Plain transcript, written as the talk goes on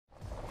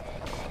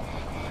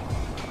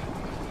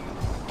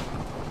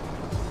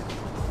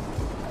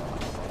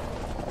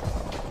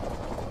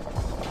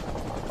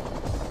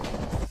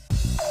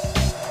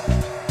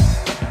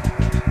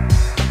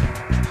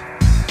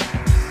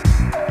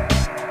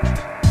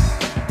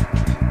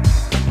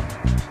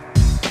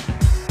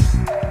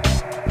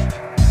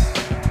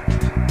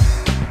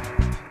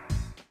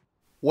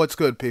What's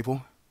good,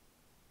 people?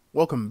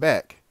 Welcome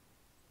back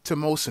to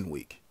Motion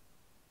Week.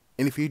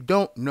 And if you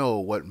don't know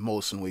what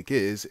Motion Week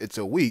is, it's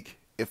a week,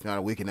 if not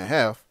a week and a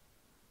half,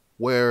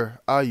 where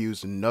I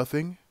use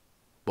nothing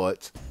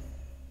but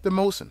the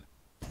motion.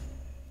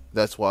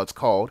 That's why it's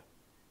called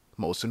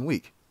Motion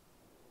Week.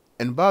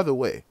 And by the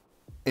way,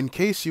 in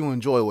case you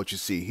enjoy what you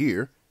see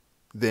here,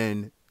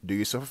 then do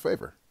yourself a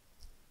favor.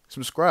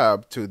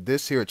 Subscribe to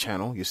this here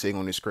channel you're seeing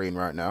on the screen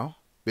right now,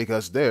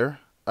 because there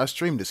I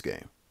stream this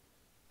game.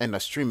 And I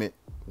stream it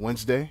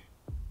Wednesday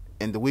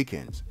and the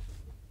weekends.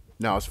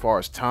 Now, as far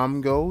as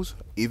time goes,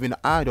 even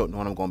I don't know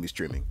when I'm going to be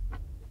streaming.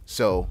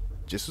 So,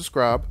 just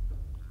subscribe,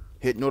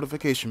 hit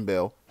notification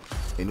bell,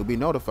 and you'll be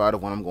notified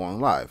of when I'm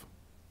going live.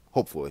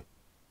 Hopefully.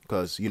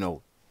 Because,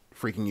 freaking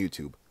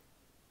YouTube.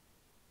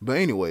 But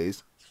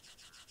anyways,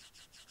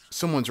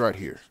 someone's right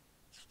here.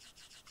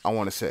 I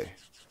want to say.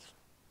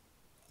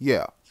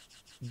 Yeah.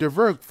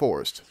 Diverg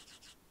Forest.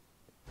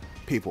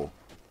 People.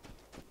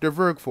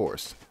 Diverg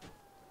Forest.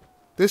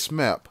 This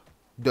map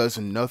does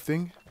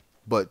nothing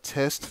but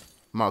test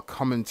my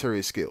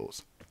commentary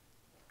skills.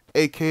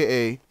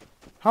 AKA,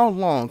 how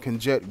long can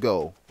Jet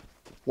go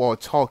while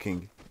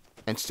talking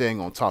and staying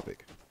on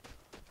topic?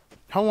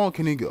 How long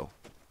can he go?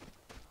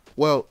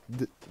 Well,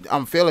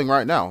 I'm failing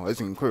right now,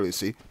 as you can clearly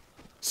see.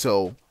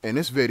 So, in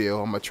this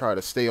video, I'm going to try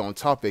to stay on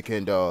topic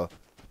and,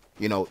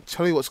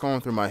 tell you what's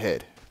going through my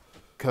head.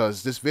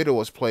 Because this video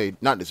was played,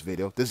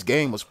 this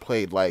game was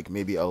played like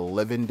maybe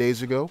 11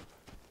 days ago.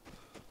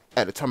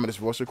 At the time of this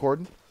voice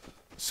recording.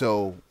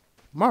 So,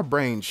 my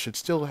brain should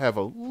still have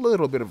a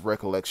little bit of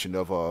recollection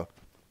of,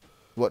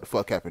 what the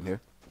fuck happened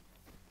here.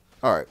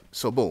 Alright,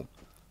 so boom.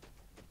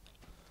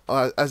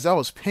 As I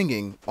was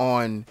pinging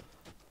on,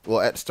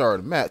 at the start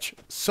of the match,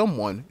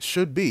 someone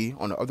should be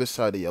on the other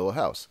side of the yellow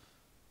house.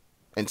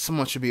 And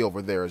someone should be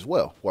over there as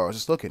well, where I was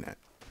just looking at.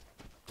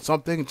 So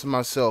I'm thinking to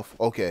myself,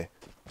 okay,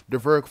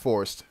 Diverg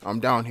Forest, I'm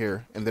down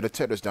here, and the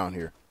detector's down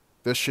here.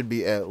 There should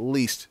be at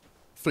least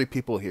 3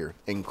 people here,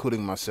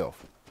 including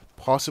myself.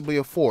 Possibly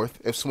a 4th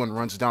if someone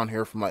runs down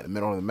here from like the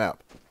middle of the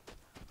map.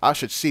 I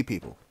should see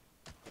people.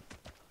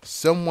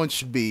 Someone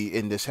should be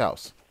in this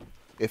house,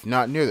 if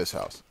not near this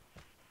house.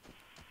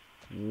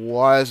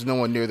 Why is no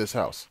one near this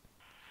house?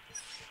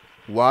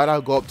 Why'd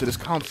I go up to this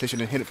comp station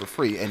and hit it for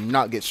free and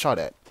not get shot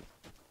at?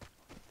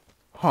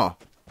 Huh.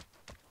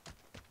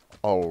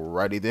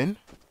 Alrighty then.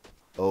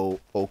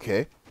 Oh,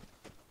 okay.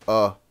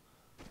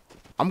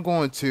 I'm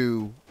going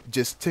to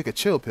just take a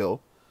chill pill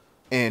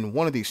in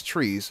one of these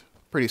trees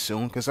pretty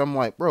soon, because I'm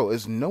like, bro,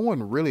 is no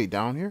one really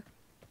down here?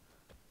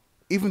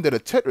 Even the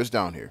detector's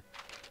down here.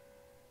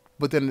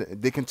 But then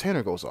the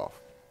container goes off.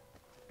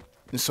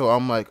 And so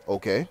I'm like,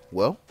 okay,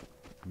 well,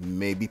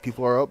 maybe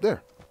people are up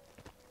there.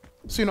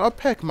 So, I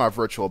pack my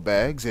virtual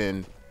bags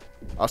and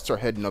I'll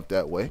start heading up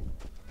that way.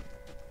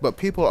 But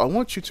people, I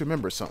want you to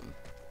remember something.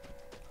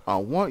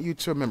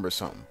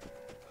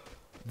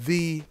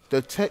 The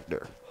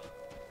detector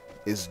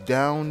is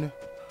down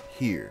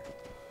here.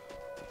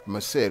 I'm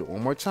going to say it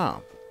one more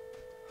time.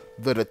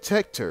 The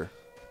detector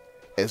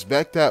is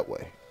back that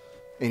way.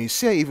 And you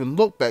see, I even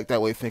look back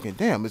that way thinking,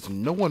 damn, is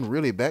no one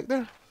really back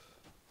there?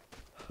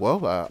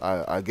 Well,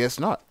 I guess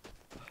not.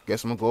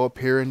 Guess I'm going to go up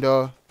here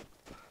and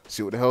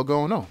see what the hell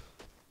going on.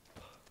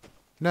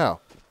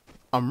 Now,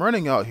 I'm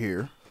running out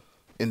here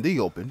in the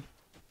open.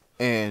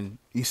 And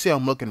you see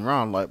I'm looking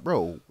around like,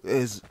 bro,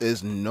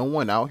 is no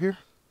one out here?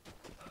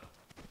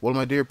 Well,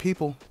 my dear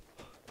people,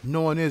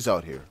 no one is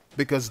out here.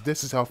 Because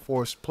this is how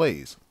Forest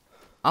plays.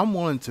 I'm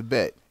willing to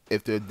bet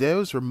if the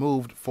devs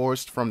removed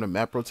Forest from the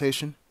map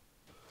rotation,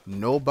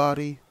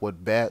 nobody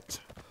would bat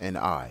an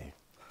eye.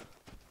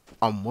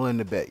 I'm willing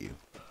to bet you.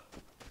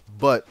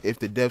 But if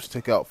the devs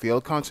took out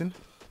field content,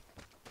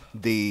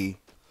 the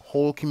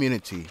whole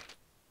community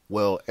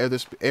will air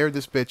this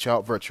bitch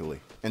out virtually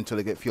until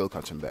they get field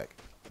content back.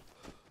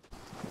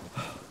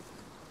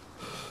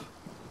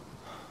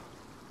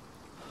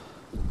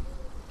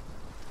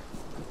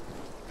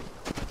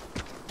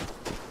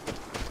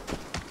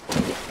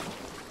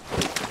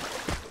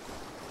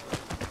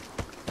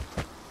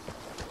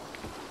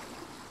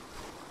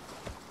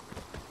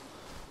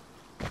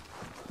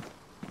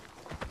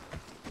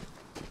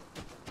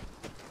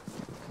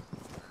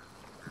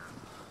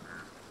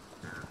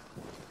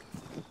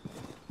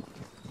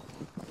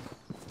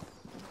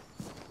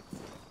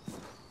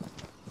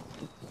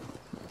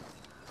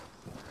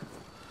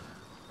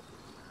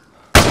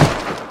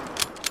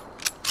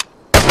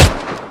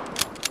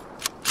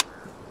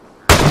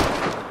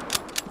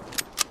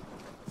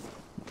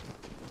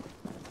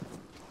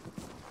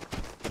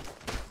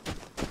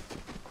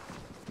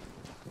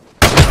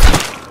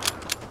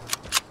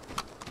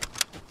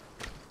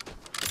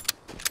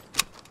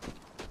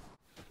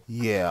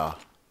 Yeah,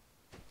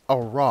 a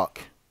rock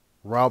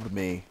robbed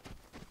me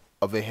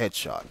of a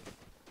headshot.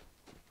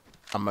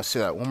 I'm going to say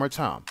that one more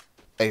time.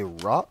 A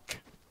rock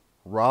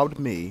robbed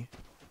me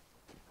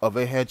of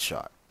a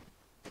headshot.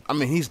 I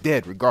mean, he's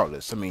dead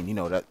regardless. I mean,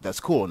 that's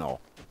cool and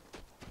all.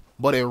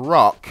 But a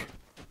rock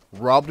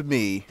robbed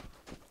me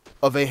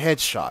of a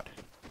headshot.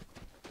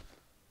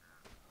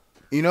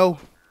 You know,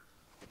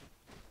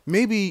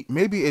 maybe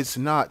it's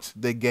not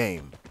the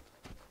game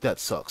that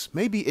sucks.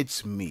 Maybe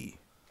it's me.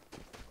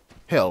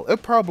 Hell,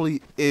 it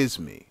probably is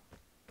me.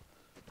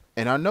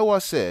 And I know I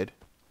said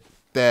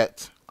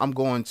that I'm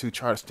going to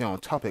try to stay on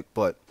topic,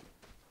 but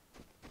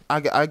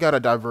I gotta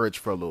diverge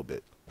for a little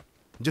bit.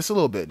 Just a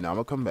little bit now. I'm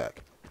gonna come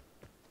back.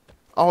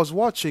 I was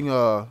watching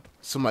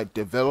some like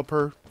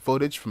developer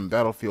footage from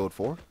Battlefield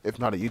 4, if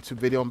not a YouTube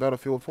video on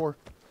Battlefield 4,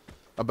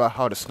 about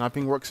how the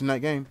sniping works in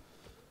that game.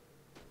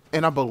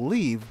 And I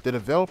believe the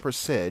developer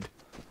said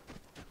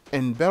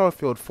in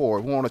Battlefield 4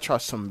 we want to try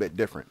something a bit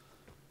different.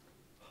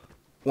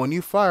 When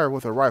you fire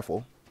with a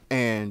rifle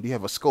and you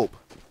have a scope,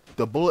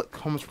 the bullet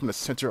comes from the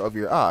center of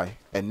your eye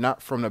and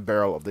not from the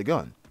barrel of the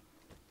gun.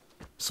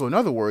 So in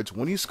other words,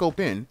 when you scope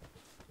in,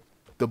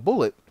 the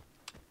bullet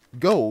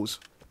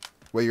goes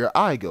where your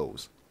eye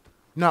goes,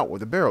 not where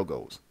the barrel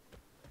goes.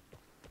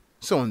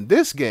 So in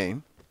this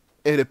game,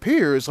 it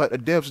appears like the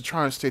devs are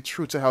trying to stay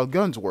true to how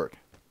guns work.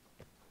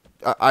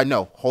 I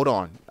know, hold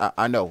on.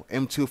 I know,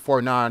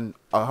 M249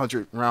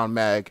 100 round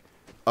mag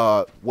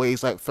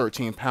weighs like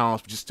 13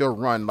 pounds, but you still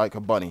run like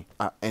a bunny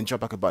and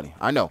jump like a bunny.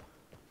 I know,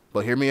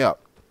 but hear me out.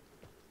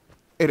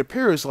 It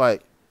appears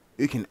like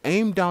you can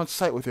aim down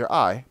sight with your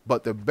eye,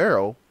 but the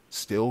barrel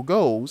still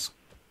goes,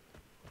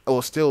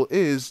 or still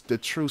is the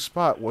true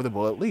spot where the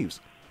bullet leaves.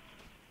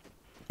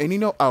 And you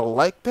know, I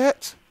like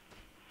that.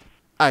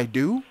 I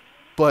do,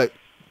 but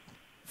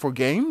for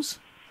games,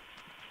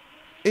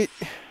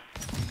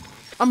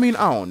 I mean,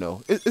 I don't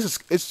know.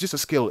 It's just a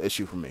skill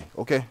issue for me,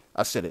 okay?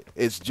 I said it.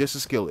 It's just a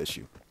skill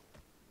issue.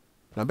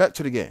 Now back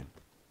to the game.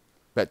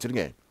 Back to the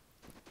game.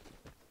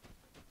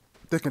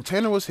 The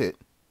container was hit,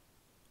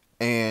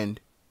 and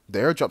the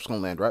airdrop's gonna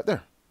land right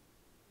there.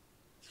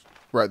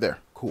 Right there.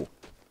 Cool.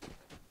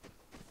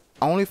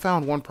 I only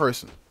found one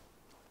person.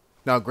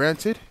 Now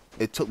granted,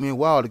 it took me a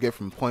while to get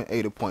from point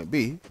A to point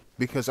B,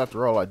 because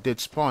after all, I did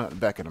spawn at the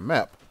back of the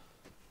map.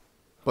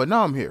 But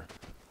now I'm here.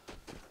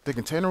 The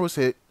container was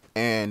hit,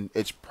 and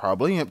it's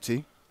probably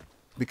empty,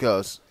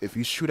 because if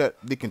you shoot at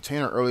the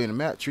container early in the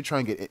match, you try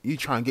and get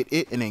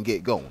it and then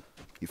get going.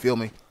 You feel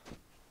me?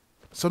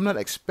 So I'm not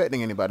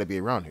expecting anybody to be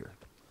around here.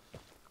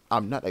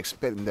 I'm not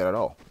expecting that at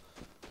all.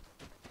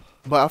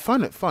 But I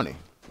find it funny.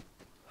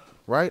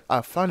 Right?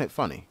 I find it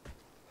funny.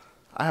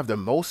 I have the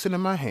Mosin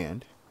in my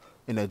hand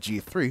and a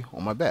G3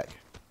 on my back.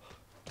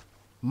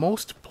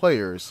 Most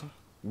players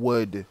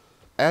would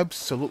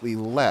absolutely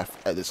laugh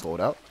at this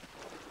loadout.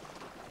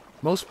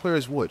 Most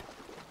players would.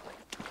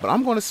 But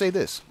I'm going to say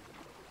this.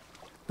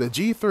 The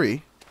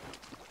G3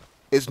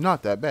 is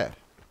not that bad.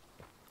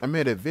 I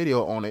made a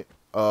video on it,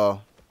 I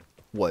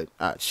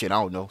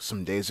don't know,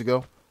 some days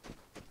ago.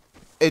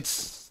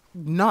 It's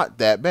not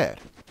that bad.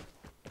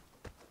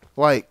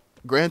 Like,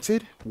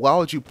 granted, why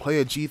would you play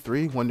a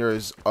G3 when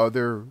there's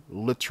other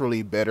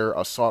literally better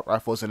assault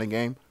rifles in the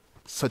game,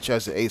 such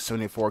as the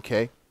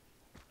A74K?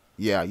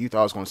 Yeah, you thought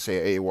I was going to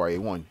say AAR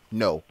A1.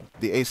 No,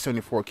 the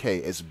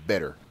A74K is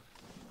better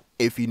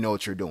if you know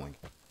what you're doing.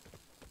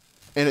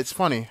 And it's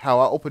funny how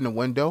I opened the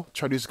window,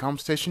 tried to use the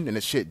conversation, and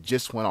the shit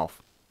just went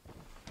off.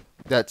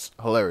 That's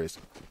hilarious.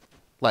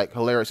 Like,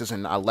 hilarious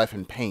isn't I laugh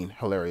in pain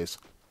hilarious.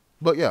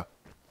 But yeah,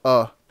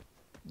 I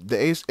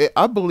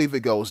believe it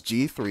goes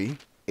G3,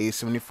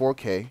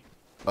 A74K,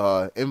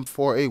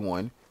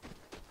 M4A1,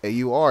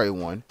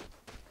 AUR-A1,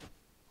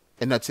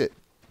 and that's it.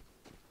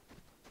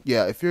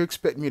 Yeah, if you're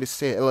expecting me to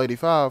say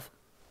L85,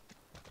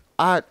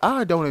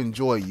 I don't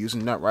enjoy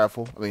using that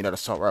rifle. I mean, that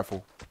assault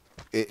rifle.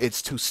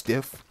 It's too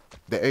stiff.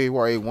 The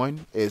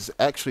AUR-A1 is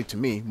actually, to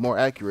me, more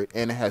accurate,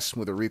 and it has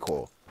smoother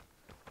recoil.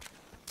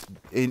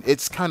 And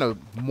it's kind of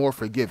more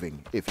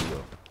forgiving, if you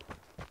will.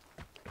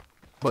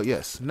 But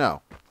yes,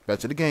 now, back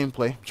to the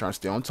gameplay. I'm trying to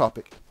stay on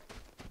topic.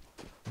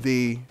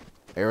 The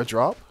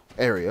airdrop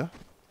area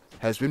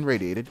has been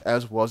radiated,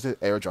 as well as the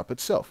airdrop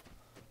itself.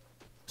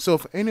 So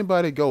if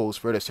anybody goes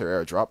for this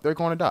airdrop, they're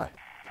going to die.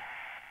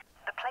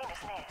 The plane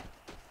is near.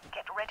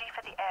 Get ready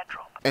for the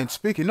airdrop. And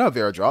speaking of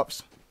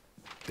airdrops,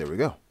 there we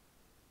go.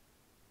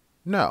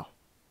 Now,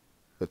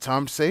 the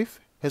time safe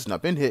has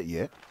not been hit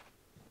yet,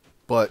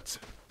 but,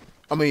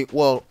 I mean,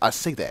 well, I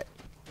say that,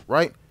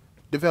 right?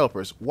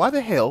 Developers, why the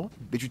hell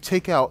did you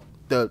take out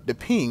the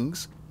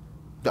pings,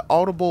 the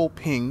audible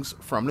pings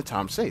from the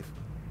time safe?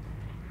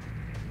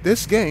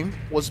 This game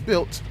was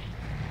built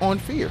on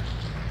fear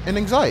and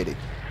anxiety.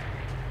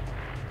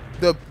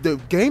 The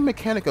game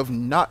mechanic of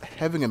not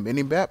having a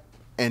minimap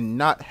and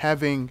not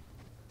having,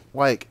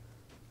 like,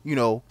 you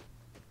know,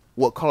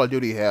 what Call of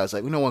Duty has.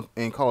 Like, you know,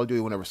 in Call of Duty,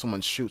 whenever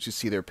someone shoots, you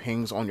see their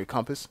pings on your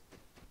compass.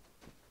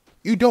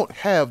 You don't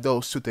have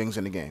those two things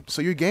in the game.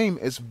 So your game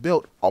is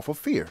built off of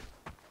fear.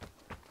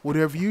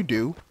 Whatever you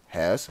do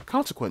has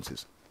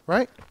consequences,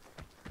 right?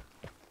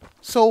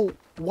 So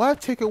why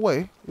take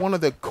away one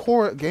of the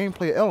core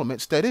gameplay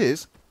elements that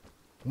is,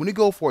 when you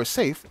go for a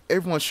safe,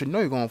 everyone should know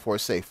you're going for a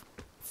safe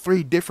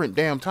 3 different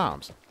damn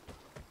times.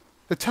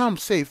 The time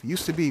safe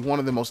used to be one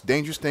of the most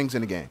dangerous things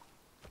in the game.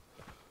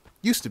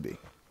 Used to be.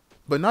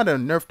 But now they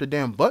nerfed the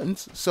damn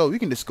buttons, so you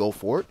can just go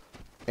for it,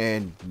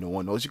 and no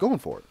one knows you're going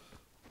for it.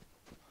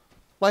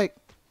 Like,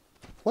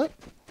 what?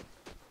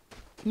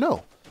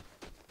 No.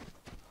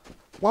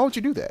 Why would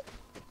you do that?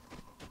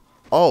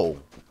 Oh,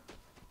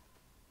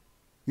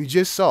 you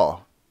just saw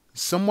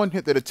someone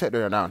hit the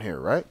detector down here,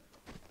 right?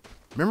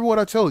 Remember what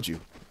I told you?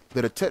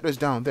 The detector's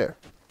down there.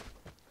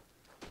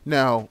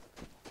 Now,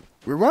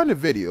 rewind the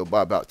video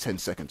by about 10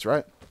 seconds,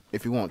 right?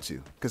 If you want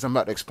to, because I'm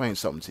about to explain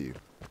something to you.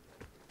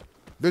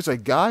 There's a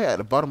guy at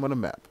the bottom of the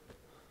map,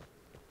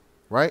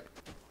 right?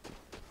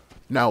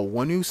 Now,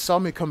 when you saw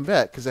me come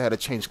back, because I had to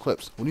change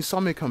clips, when you saw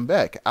me come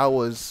back, I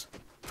was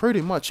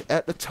pretty much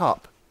at the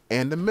top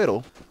and the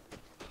middle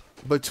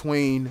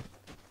between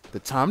the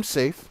timed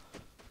safe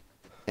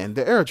and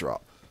the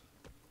airdrop.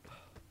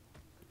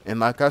 And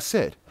like I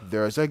said,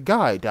 there's a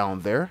guy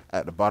down there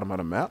at the bottom of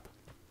the map.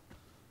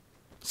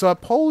 So I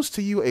pose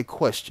to you a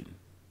question,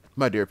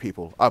 my dear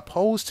people. I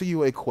pose to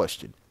you a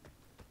question.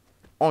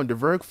 On the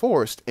Verg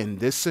Forest, in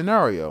this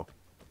scenario,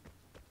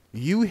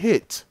 you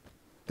hit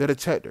the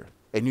detector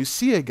and you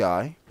see a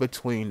guy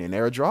between an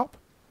airdrop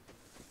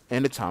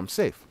and a time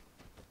safe.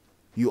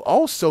 You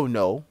also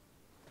know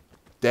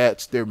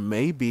that there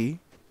may be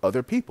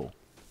other people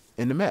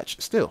in the match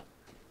still.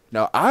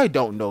 Now, I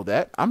don't know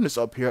that. I'm just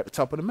up here at the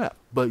top of the map.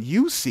 But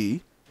you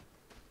see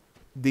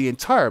the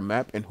entire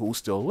map and who's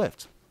still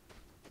left.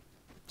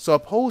 So I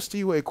pose to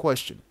you a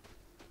question.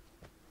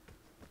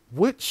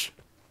 Which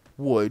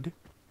would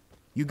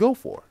you go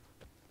for?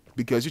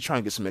 Because you're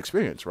trying to get some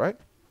experience, right?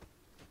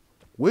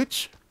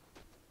 Which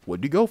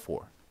would you go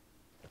for?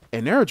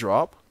 An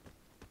airdrop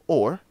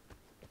or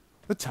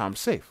the time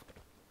safe?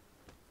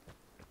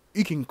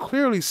 You can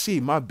clearly see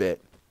my bet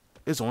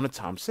is on a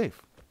time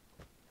safe.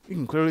 You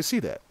can clearly see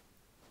that.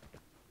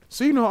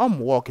 So, you know, I'm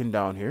walking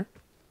down here,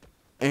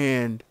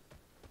 and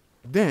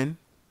then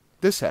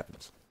this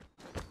happens.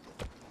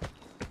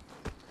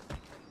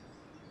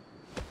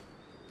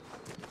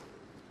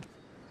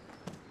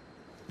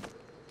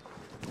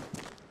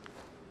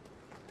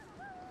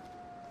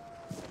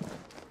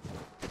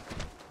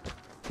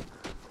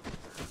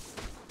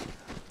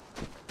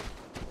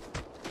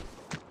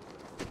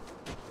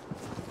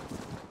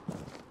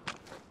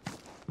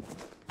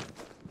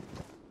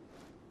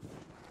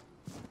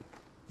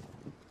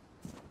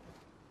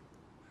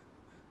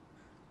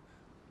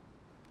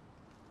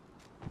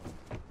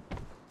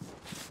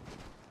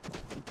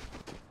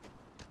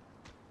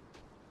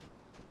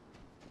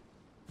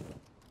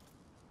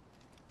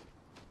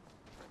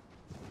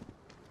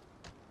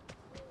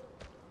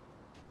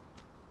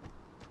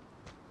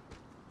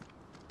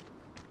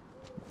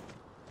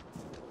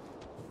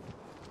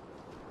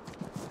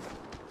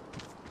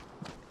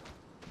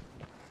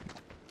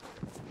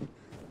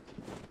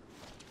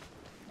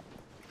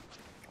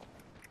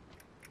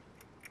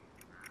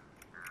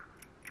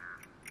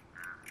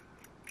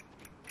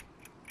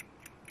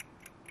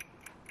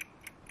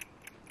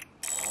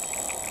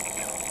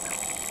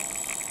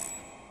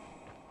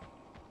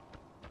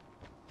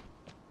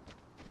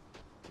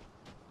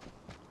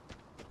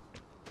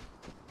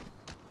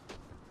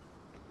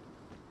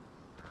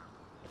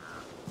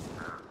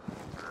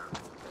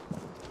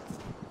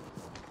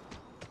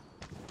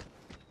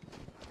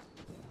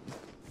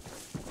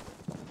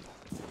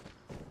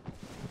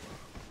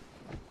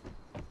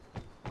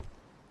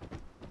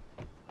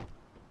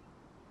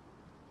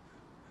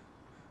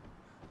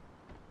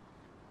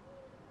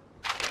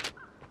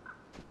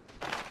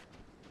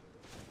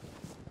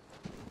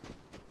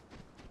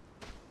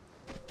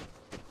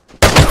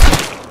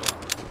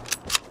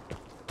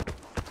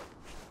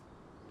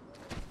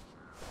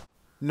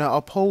 Now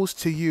I'll pose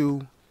to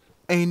you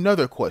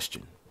another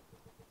question.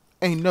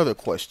 Another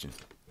question.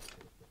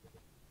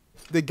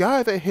 The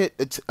guy that hit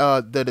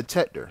the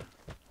detector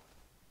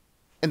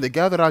and the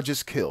guy that I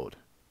just killed,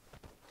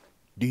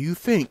 do you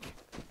think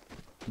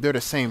they're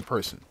the same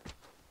person?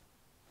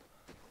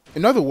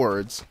 In other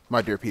words,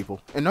 my dear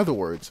people, in other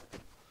words,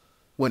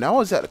 when I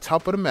was at the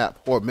top of the map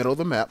or middle of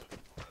the map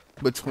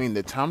between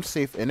the time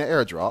safe and the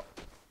airdrop,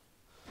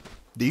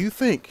 do you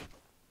think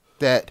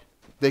that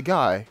the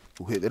guy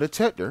who hit the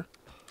detector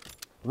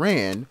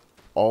ran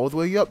all the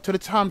way up to the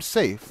time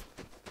safe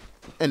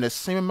in the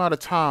same amount of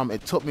time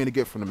it took me to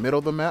get from the middle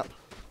of the map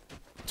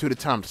to the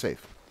time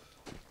safe?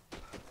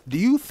 Do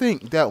you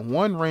think that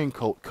one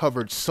raincoat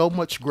covered so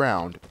much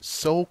ground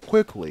so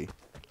quickly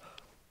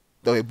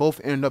that they both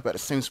ended up at the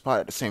same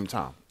spot at the same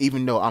time,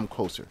 even though I'm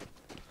closer?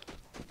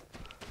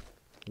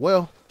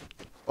 Well,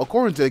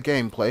 according to the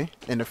gameplay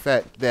and the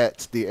fact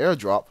that the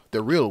airdrop,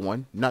 the real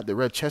one, not the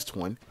red chest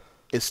one,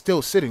 is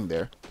still sitting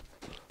there,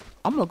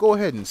 I'm going to go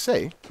ahead and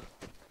say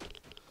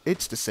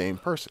it's the same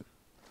person.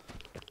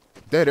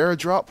 That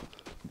airdrop,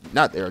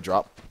 not the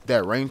airdrop,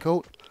 that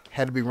raincoat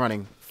had to be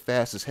running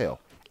fast as hell.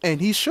 And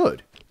he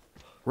should.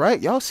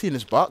 Right? Y'all seen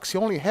his box. He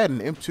only had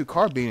an M2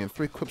 carbine and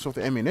 3 clips worth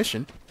of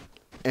ammunition.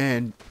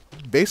 And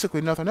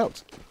basically nothing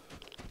else.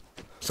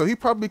 So he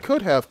probably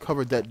could have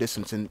covered that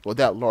distance, or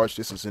that large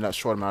distance in that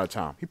short amount of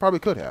time. He probably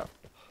could have.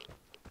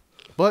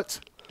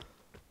 But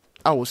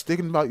I was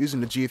thinking about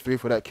using the G3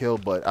 for that kill,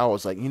 but I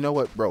was like, you know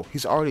what, bro?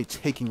 He's already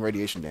taking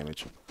radiation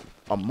damage.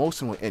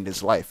 Mosin will end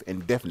his life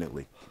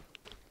indefinitely.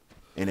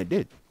 And it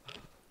did.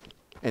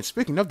 And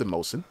speaking of the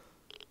Mosin,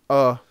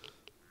 uh,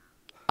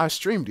 I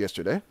streamed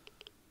yesterday.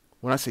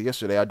 When I say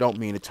yesterday, I don't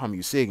mean the time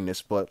you're seeing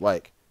this, but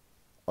like,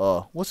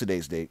 what's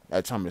today's date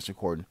at the time of this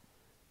recording?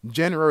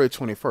 January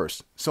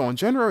 21st. So on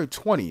January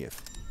 20th,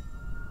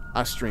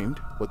 I streamed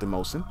with the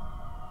Mosin,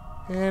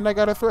 and I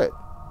got a threat.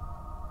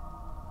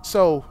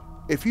 So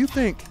if you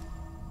think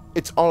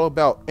it's all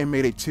about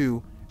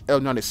M882,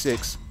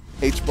 L96,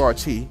 H bar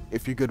T,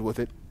 if you're good with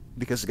it,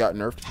 because it got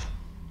nerfed,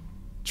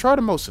 try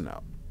the Mosin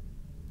out.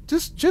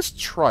 Just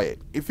try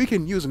it. If you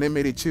can use an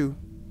M882,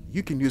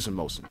 you can use a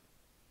Mosin.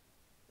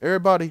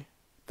 Everybody,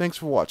 thanks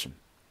for watching,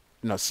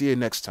 and I'll see you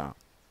next time.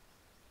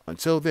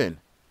 Until then,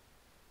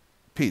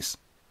 peace.